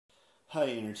Hi,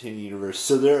 Entertaining Universe.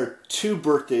 So there are two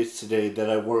birthdays today that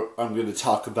I'm going to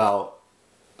talk about.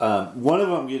 One of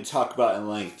them I'm going to talk about in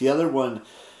length. The other one,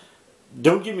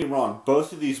 don't get me wrong,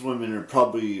 both of these women are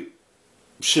probably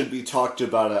should be talked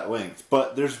about at length.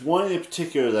 But there's one in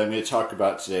particular that I'm going to talk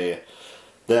about today.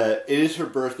 That it is her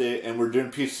birthday, and we're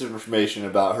doing pieces of information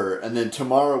about her. And then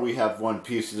tomorrow we have one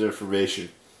piece of information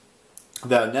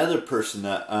about another person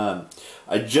that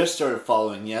I just started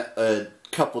following a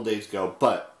couple days ago,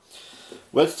 but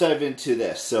let's dive into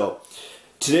this. So,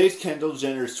 today's Kendall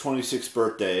Jenner's 26th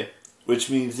birthday, which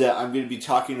means that I'm going to be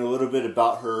talking a little bit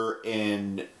about her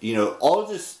and, all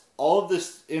of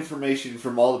this information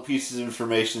from all the pieces of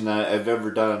information that I've ever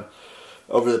done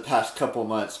over the past couple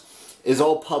months is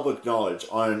all public knowledge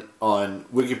on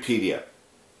Wikipedia.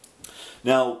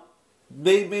 Now,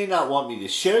 they may not want me to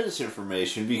share this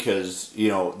information because, they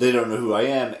don't know who I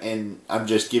am and I'm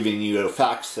just giving you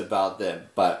facts about them,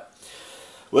 but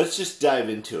let's just dive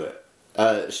into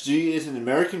it. She is an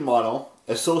American model,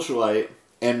 a socialite,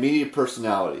 and media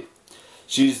personality.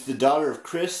 She's the daughter of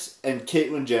Kris and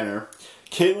Caitlyn Jenner.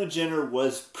 Caitlyn Jenner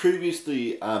was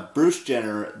previously Bruce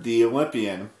Jenner, the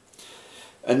Olympian,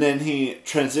 and then he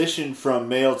transitioned from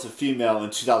male to female in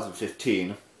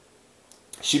 2015.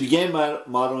 She began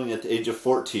modeling at the age of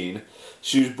 14.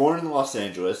 She was born in Los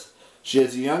Angeles. She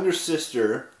has a younger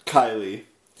sister, Kylie,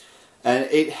 and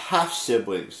 8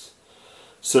 half-siblings.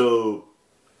 So,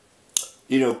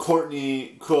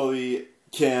 Kourtney, Khloe,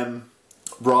 Kim,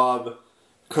 Rob,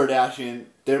 Kardashian,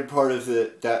 they're part of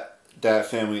that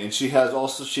family. And she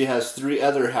has 3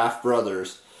 other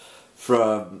half-brothers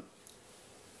from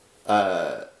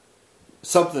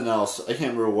something else. I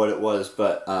can't remember what it was,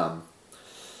 but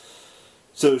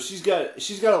so she's got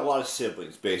a lot of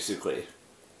siblings, basically.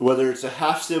 Whether it's a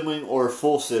half-sibling or a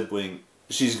full sibling,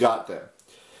 she's got them.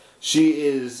 She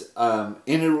is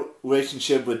in a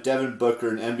relationship with Devin Booker,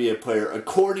 an NBA player,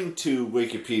 according to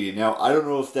Wikipedia. Now, I don't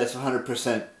know if that's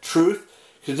 100% truth,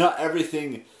 because not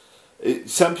everything...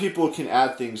 Some people can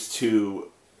add things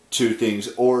to things,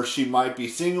 or she might be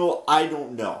single, I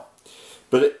don't know.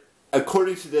 But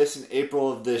according to this, in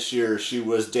April of this year, she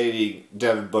was dating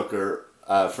Devin Booker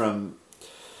from...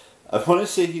 I want to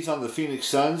say he's on the Phoenix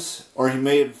Suns, or he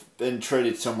may have been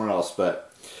traded somewhere else, but...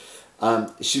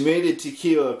 she made a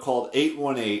tequila called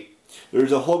 818.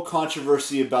 There's a whole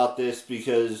controversy about this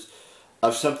because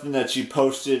of something that she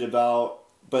posted about,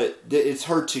 but it's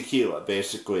her tequila,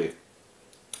 basically.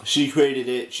 She created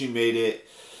it, she made it,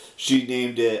 she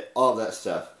named it, all that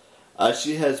stuff.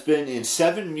 She has been in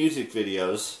 7 music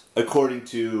videos, according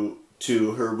to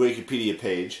her Wikipedia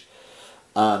page.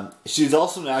 She's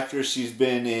also an actress. She's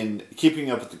been in Keeping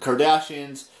Up with the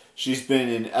Kardashians. She's been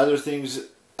in other things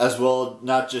as well,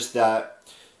 not just that,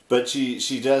 but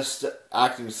she does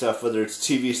acting stuff, whether it's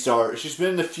TV star. She's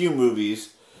been in a few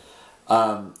movies.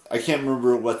 I can't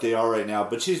remember what they are right now,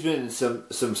 but she's been in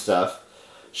some stuff.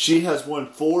 She has won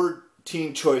 4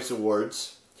 Teen Choice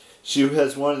Awards. She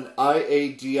has won an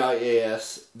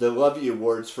IADIAS, the Lovey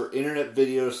Awards for Internet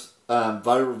Videos,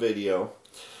 Viral Video.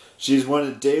 She's won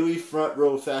a Daily Front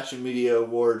Row Fashion Media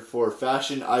Award for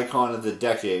Fashion Icon of the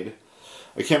Decade.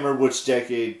 I can't remember which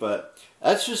decade, but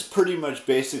that's just pretty much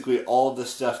basically all the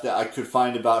stuff that I could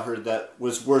find about her that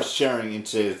was worth sharing in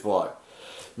today's vlog.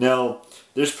 Now,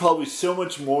 there's probably so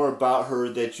much more about her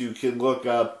that you can look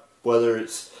up, whether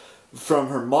it's from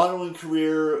her modeling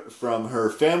career, from her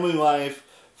family life,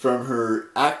 from her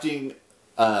acting,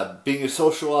 being a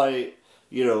socialite,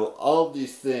 all of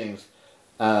these things,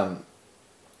 and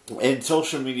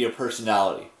social media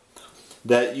personality.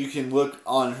 That you can look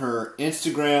on her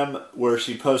Instagram where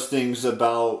she posts things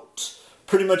about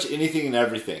pretty much anything and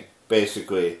everything,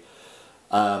 basically.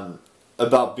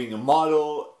 About being a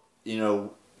model,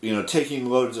 taking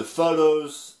loads of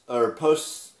photos or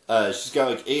posts. She's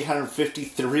got like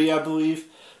 853, I believe.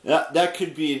 That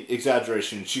could be an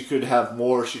exaggeration. She could have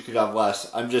more, she could have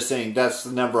less. I'm just saying that's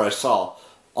the number I saw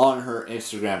on her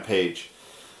Instagram page.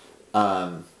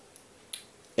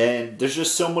 And there's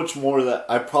just so much more that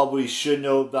I probably should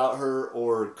know about her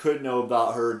or could know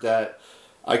about her that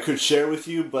I could share with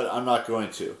you, but I'm not going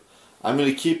to. I'm going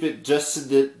to keep it just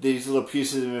to these little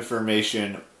pieces of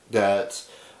information that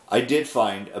I did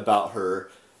find about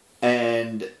her.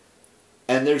 And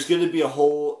there's going to be a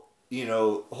whole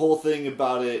thing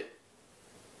about it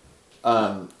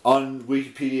on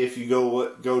Wikipedia. If you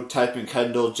go type in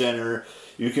Kendall Jenner,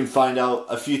 you can find out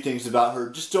a few things about her.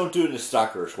 Just don't do it in a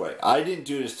stalkerish way. I didn't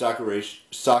do it in a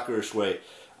stalkerish way.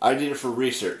 I did it for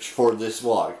research for this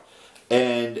vlog.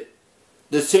 And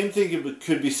the same thing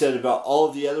could be said about all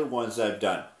of the other ones I've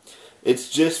done. It's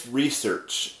just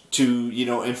research to, you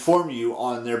know, inform you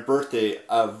on their birthday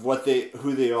of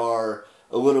who they are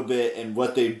a little bit and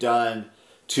what they've done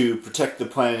to protect the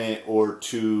planet or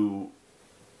to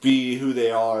be who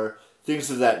they are,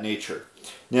 things of that nature.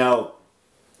 Now,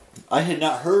 I had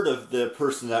not heard of the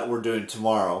person that we're doing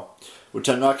tomorrow, which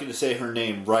I'm not going to say her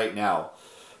name right now,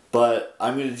 but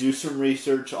I'm going to do some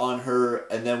research on her,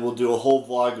 and then we'll do a whole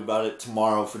vlog about it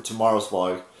tomorrow for tomorrow's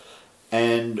vlog.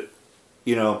 And,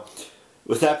 you know,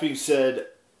 with that being said,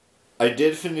 I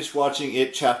did finish watching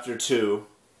It Chapter 2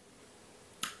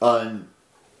 on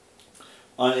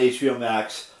HBO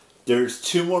Max. There's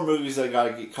 2 more movies I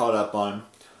gotta get caught up on.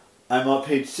 I'm on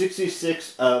page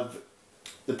 66 of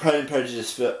the Pride and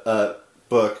Prejudice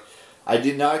book. I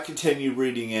did not continue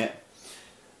reading it.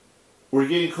 We're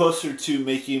getting closer to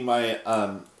making my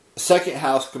second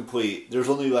house complete. There's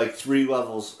only like 3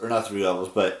 levels, or not 3 levels,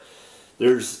 but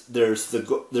there's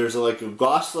like a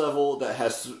gloss level that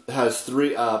has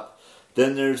 3 up.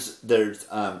 Then there's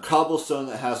cobblestone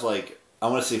that has like, I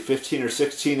want to say 15 or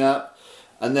 16 up,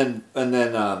 and then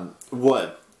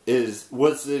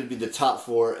wood's going to be the top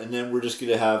 4, and then we're just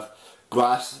going to have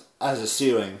glass as a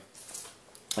ceiling.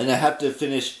 And I have to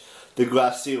finish the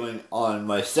glass ceiling on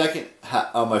my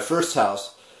first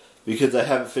house because I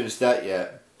haven't finished that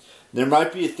yet. There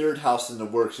might be a 3rd house in the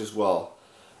works as well,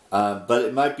 but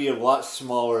it might be a lot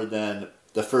smaller than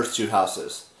the first 2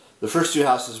 houses. The first 2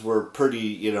 houses were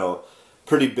pretty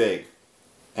big,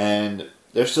 and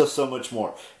there's still so much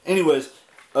more. Anyways,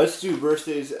 let's do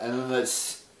birthdays, and then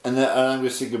I'm going to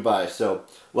say goodbye. So,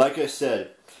 like I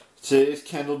said, today is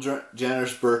Kendall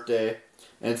Jenner's birthday,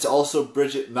 and it's also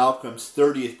Bridget Malcolm's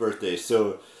 30th birthday.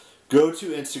 So, go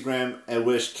to Instagram and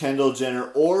wish Kendall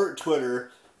Jenner, or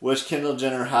Twitter, wish Kendall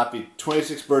Jenner happy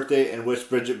 26th birthday, and wish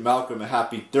Bridget Malcolm a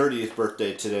happy 30th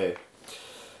birthday today.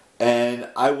 And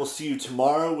I will see you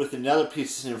tomorrow with another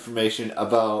piece of information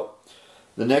about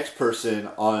the next person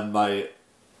on my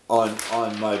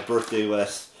birthday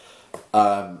list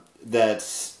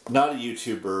that's not a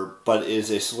YouTuber but is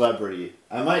a celebrity.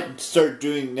 I might start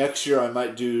doing next year. I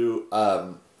might do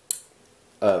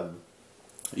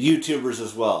YouTubers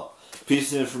as well.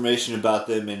 Pieces of information about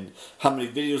them and how many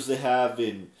videos they have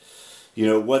and, you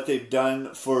know, what they've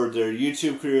done for their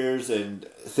YouTube careers and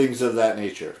things of that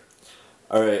nature.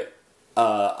 Alright,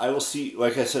 I will see,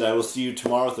 like I said, I will see you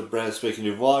tomorrow with a brand spanking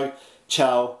new vlog.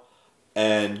 Ciao,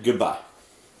 and goodbye.